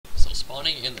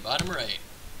Spawning in the bottom right,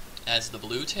 as the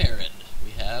blue Terran,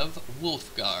 we have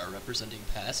Wulfgar representing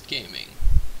PasT Gaming.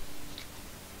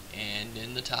 And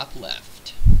in the top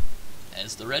left,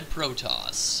 as the red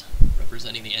Protoss,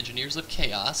 representing the Engineers of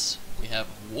Chaos, we have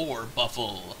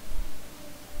Warbuffll.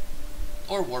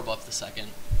 Or Warbuff the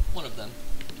Second, one of them.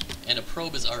 And a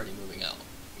probe is already moving out.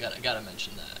 Gotta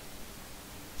mention that.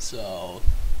 So,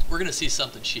 we're gonna see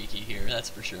something cheeky here, that's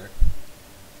for sure.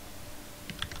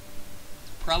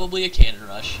 Probably a cannon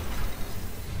rush.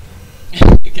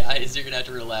 Guys, you're gonna have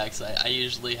to relax. I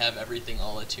usually have everything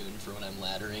all attuned for when I'm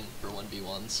laddering for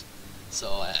 1v1s.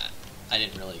 So I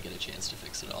didn't really get a chance to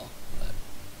fix it all. But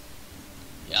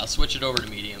yeah, I'll switch it over to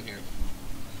medium here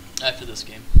after this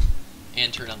game.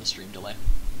 And turn on the stream delay.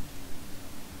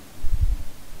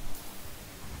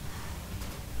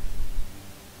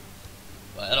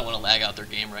 But I don't want to lag out their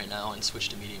game right now and switch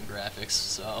to medium graphics,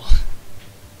 so...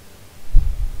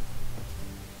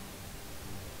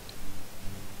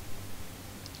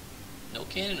 No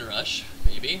cannon rush,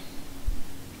 maybe.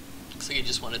 Looks like he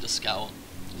just wanted to scout.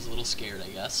 He was a little scared, I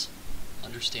guess.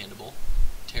 Understandable.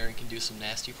 Terran can do some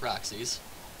nasty proxies.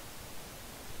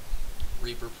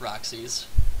 Reaper proxies.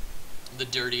 The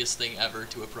dirtiest thing ever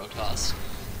to a Protoss.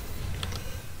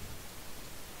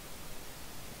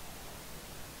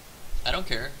 I don't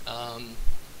care.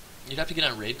 You'd have to get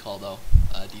on raid call though,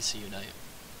 DC Unite.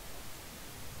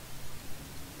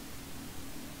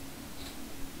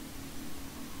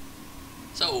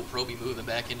 So, Proby moving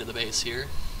back into the base here.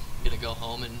 I'm gonna go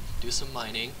home and do some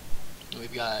mining.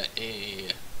 We've got a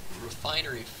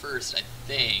refinery first, I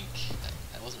think.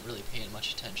 I wasn't really paying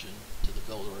much attention to the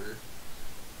build order.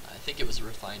 I think it was a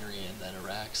refinery and then a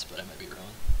Rax, but I might be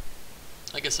wrong.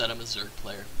 Like I said, I'm a Zerg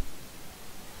player.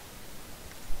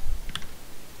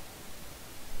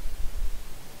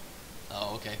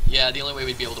 Oh, okay. Yeah, the only way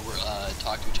we'd be able to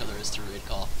talk to each other is through raid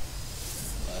call.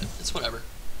 But it's whatever.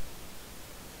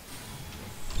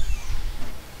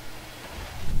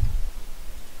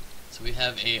 So we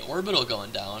have a orbital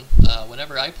going down.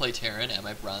 Whenever I play Terran at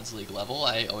my Bronze League level,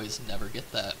 I always never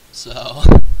get that. So...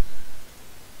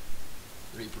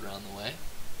 Reaper on the way.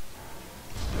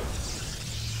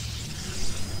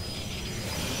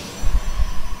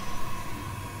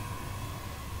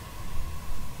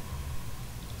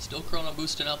 Still chrono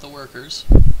boosting out the workers.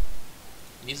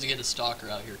 He needs to get a stalker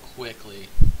out here quickly.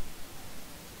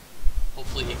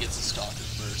 Hopefully he gets a stalker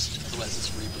first, otherwise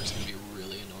this Reaper is going to be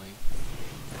really annoying.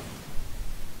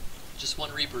 Just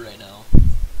one Reaper right now.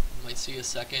 Might see a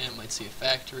second, might see a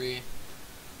factory,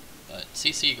 but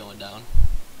CC going down.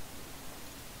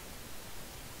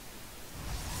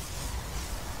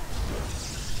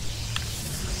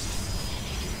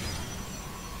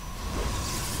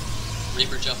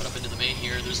 Reaper jumping up into the main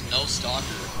here. There's no stalker.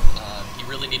 He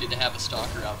really needed to have a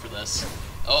stalker out for this.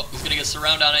 Oh, he's gonna get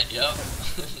surround on it. Yep.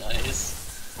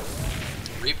 Nice.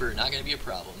 Reaper, not gonna be a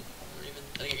problem.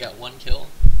 I think I got one kill.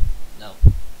 No,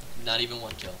 not even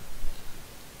one kill.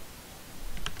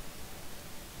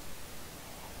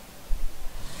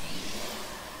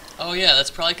 Oh yeah,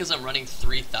 that's probably because I'm running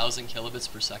 3,000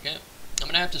 kilobits per second. I'm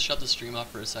gonna have to shut the stream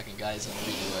off for a second, guys, and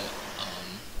redo it.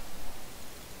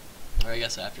 Or I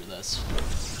guess after this.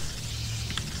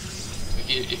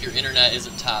 If your internet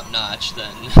isn't top notch,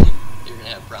 then you're gonna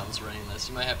have problems running this.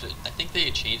 You might have to. I think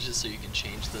they changed it so you can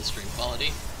change the stream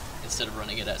quality instead of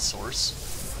running it at source.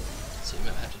 So you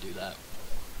might have to do that.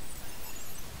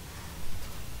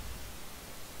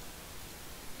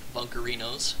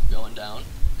 Bunkerinos going down,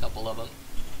 a couple of them.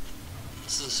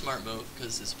 This is a smart move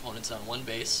because his opponent's on one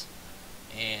base,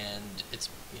 and it's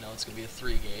it's gonna be a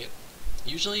 3-gate.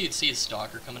 Usually you'd see a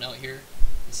stalker coming out here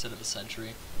instead of a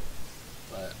sentry,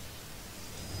 but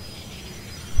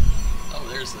oh,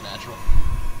 there's the natural.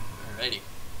 Alrighty.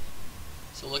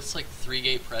 So it looks like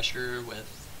 3-gate pressure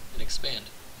with an expand.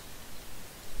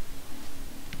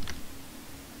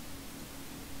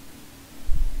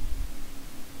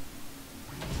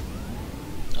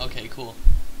 Okay, cool.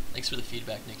 Thanks for the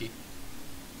feedback, Nikki.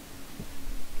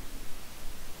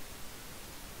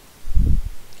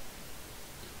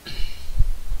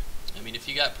 I mean, if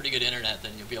you got pretty good internet,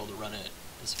 then you'll be able to run it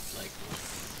as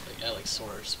like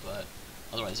source, but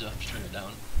otherwise you'll have to turn it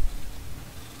down.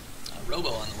 Robo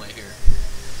on the way here.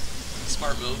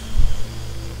 Smart move.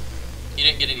 He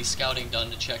didn't get any scouting done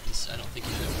to check this. I don't think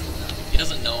he did. He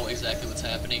doesn't know exactly what's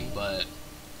happening, but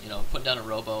putting down a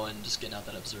Robo and just getting out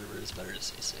that observer is better to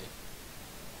stay safe.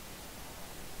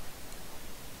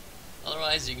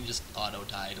 Otherwise, you can just auto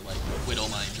tie to like Widow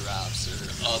Mine drops or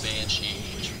a Banshee,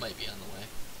 which might be on the way.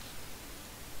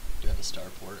 Do have a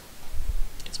starport.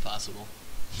 It's possible.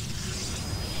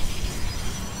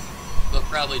 but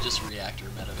probably just reactor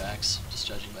medevacs, just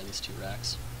judging by these 2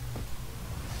 racks.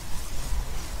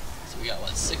 So we got,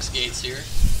 what, 6 gates here,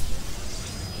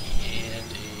 and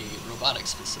a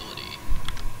robotics facility.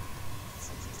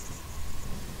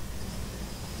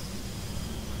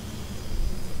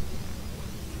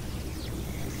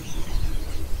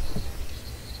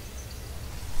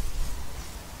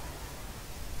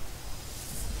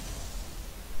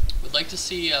 Would like to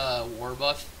see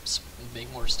Warbuff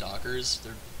make more stalkers.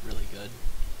 They're really good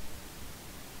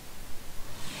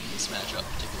in this matchup,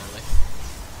 particularly.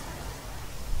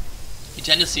 You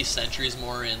tend to see sentries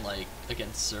more in, like,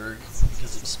 against Zerg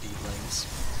because of speedlings,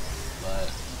 but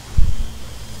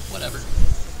whatever.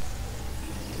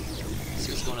 Let's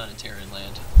see what's going on in Terran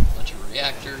land. Bunch of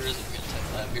reactors. We got a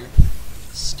tech lab here.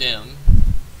 Stim.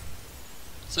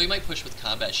 So he might push with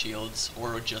combat shields,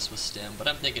 or just with stim, but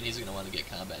I'm thinking he's going to want to get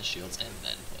combat shields and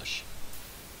then push.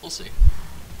 We'll see.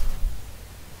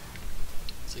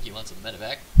 Looks like he wants a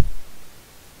medevac.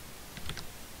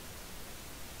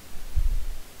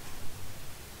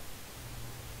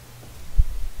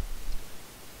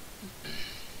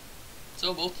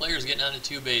 So both players getting onto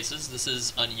 2 bases. This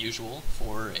is unusual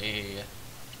for a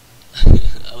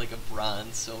like a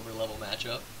bronze silver level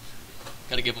matchup.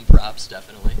 Gotta give them props,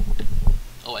 definitely.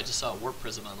 Oh, I just saw a warp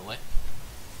prism on the way.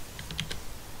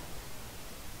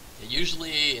 Yeah,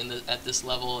 usually at this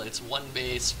level, it's 1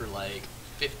 base for like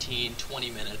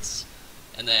 15-20 minutes,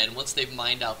 and then once they've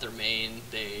mined out their main,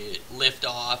 they lift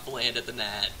off, land at the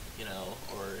net, you know,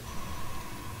 or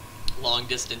long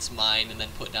distance mine and then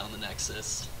put down the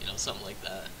nexus, you know, something like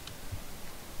that.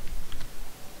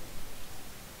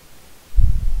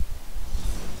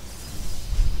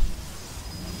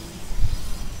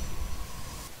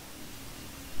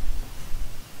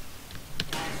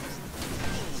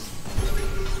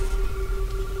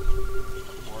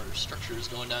 Structures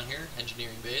going down here,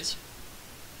 engineering bays.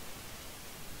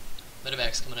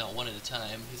 Medevac's coming out 1 at a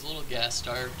time. He's a little gas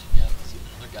starved. Yeah, see,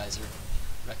 other guys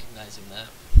are recognizing that.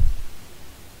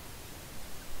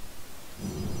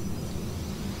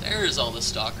 There's all the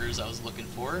stalkers I was looking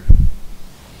for.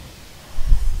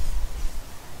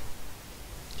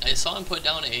 I saw him put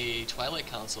down a Twilight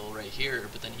Council right here,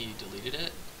 but then he deleted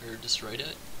it, or destroyed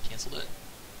it, canceled it.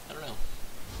 I don't know.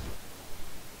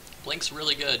 Blink's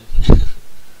really good.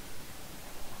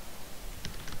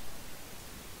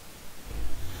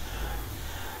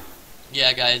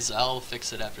 Yeah, guys, I'll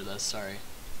fix it after this, sorry.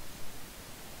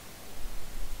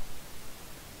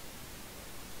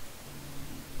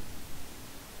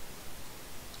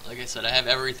 Like I said, I have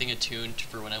everything attuned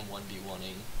for when I'm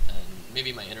 1v1ing, and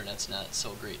maybe my internet's not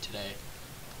so great today.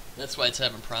 That's why it's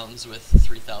having problems with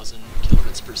 3000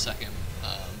 kilobits per second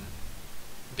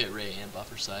bitrate and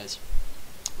buffer size.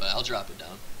 But I'll drop it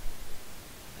down.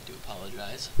 I do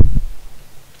apologize.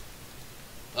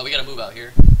 Well, we gotta move out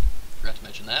here. Forgot to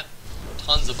mention that.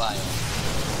 Tons of bio.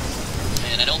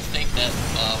 And I don't think that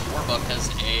Warbuffll has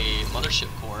a mothership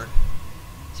core.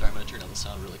 Sorry, I'm going to turn down the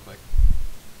sound really quick.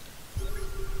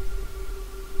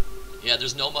 Yeah,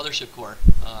 there's no mothership core.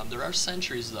 There are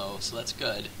sentries, though, so that's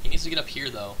good. He needs to get up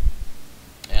here, though.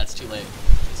 Yeah, it's too late.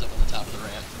 He's up on the top of the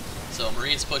ramp. So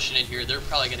Marines pushing in here. They're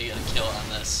probably going to get a kill on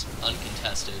this,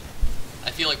 uncontested.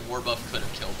 I feel like Warbuffll could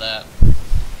have killed that.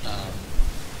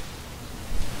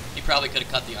 He probably could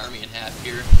have cut the army in half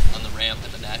here on the ramp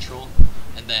at the natural,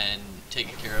 and then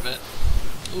taken care of it.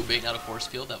 Ooh, baiting out a force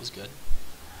field, that was good.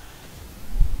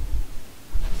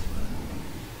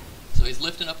 So he's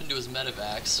lifting up into his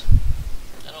medevacs.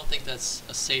 I don't think that's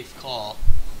a safe call.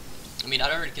 I mean,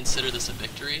 I'd already consider this a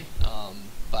victory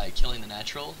by killing the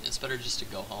natural. It's better just to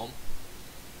go home.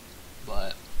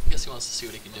 But I guess he wants to see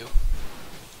what he can do.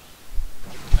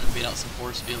 Trying to bait out some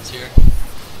force fields here.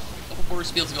 A couple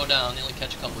force fields go down, they only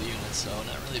catch a couple units, so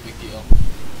not really a big deal.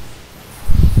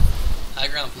 High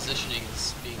ground positioning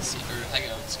is being seen, or high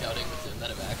ground scouting with the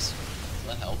medevacs, so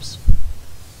that helps.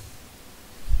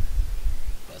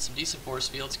 But some decent force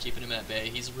fields, keeping him at bay.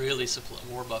 He's really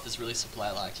Warbuffll is really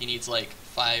supply locked. He needs like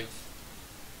 5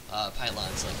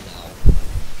 pylons like now.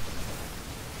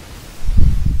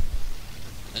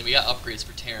 And we got upgrades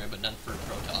for Terran, but none for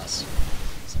Protoss.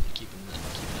 Something to keep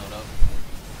note of.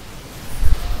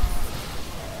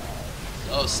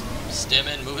 Oh,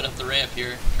 stimming, moving up the ramp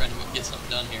here, trying to get something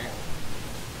done here.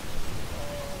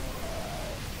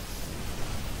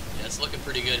 Yeah, it's looking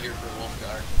pretty good here for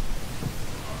Wulfgar.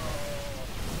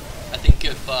 I think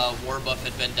if Warbuffll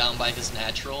had been down by his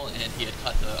natural and he had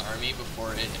cut the army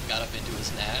before it got up into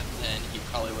his nat, then he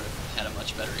probably would have had a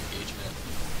much better engagement.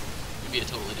 It would be a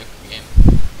totally different game.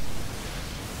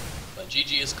 But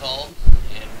GG is called,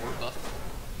 and Warbuffll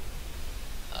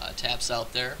taps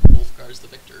out there. Wulfgar's the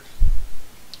victor.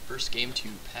 first game to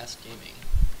PasT Gaming.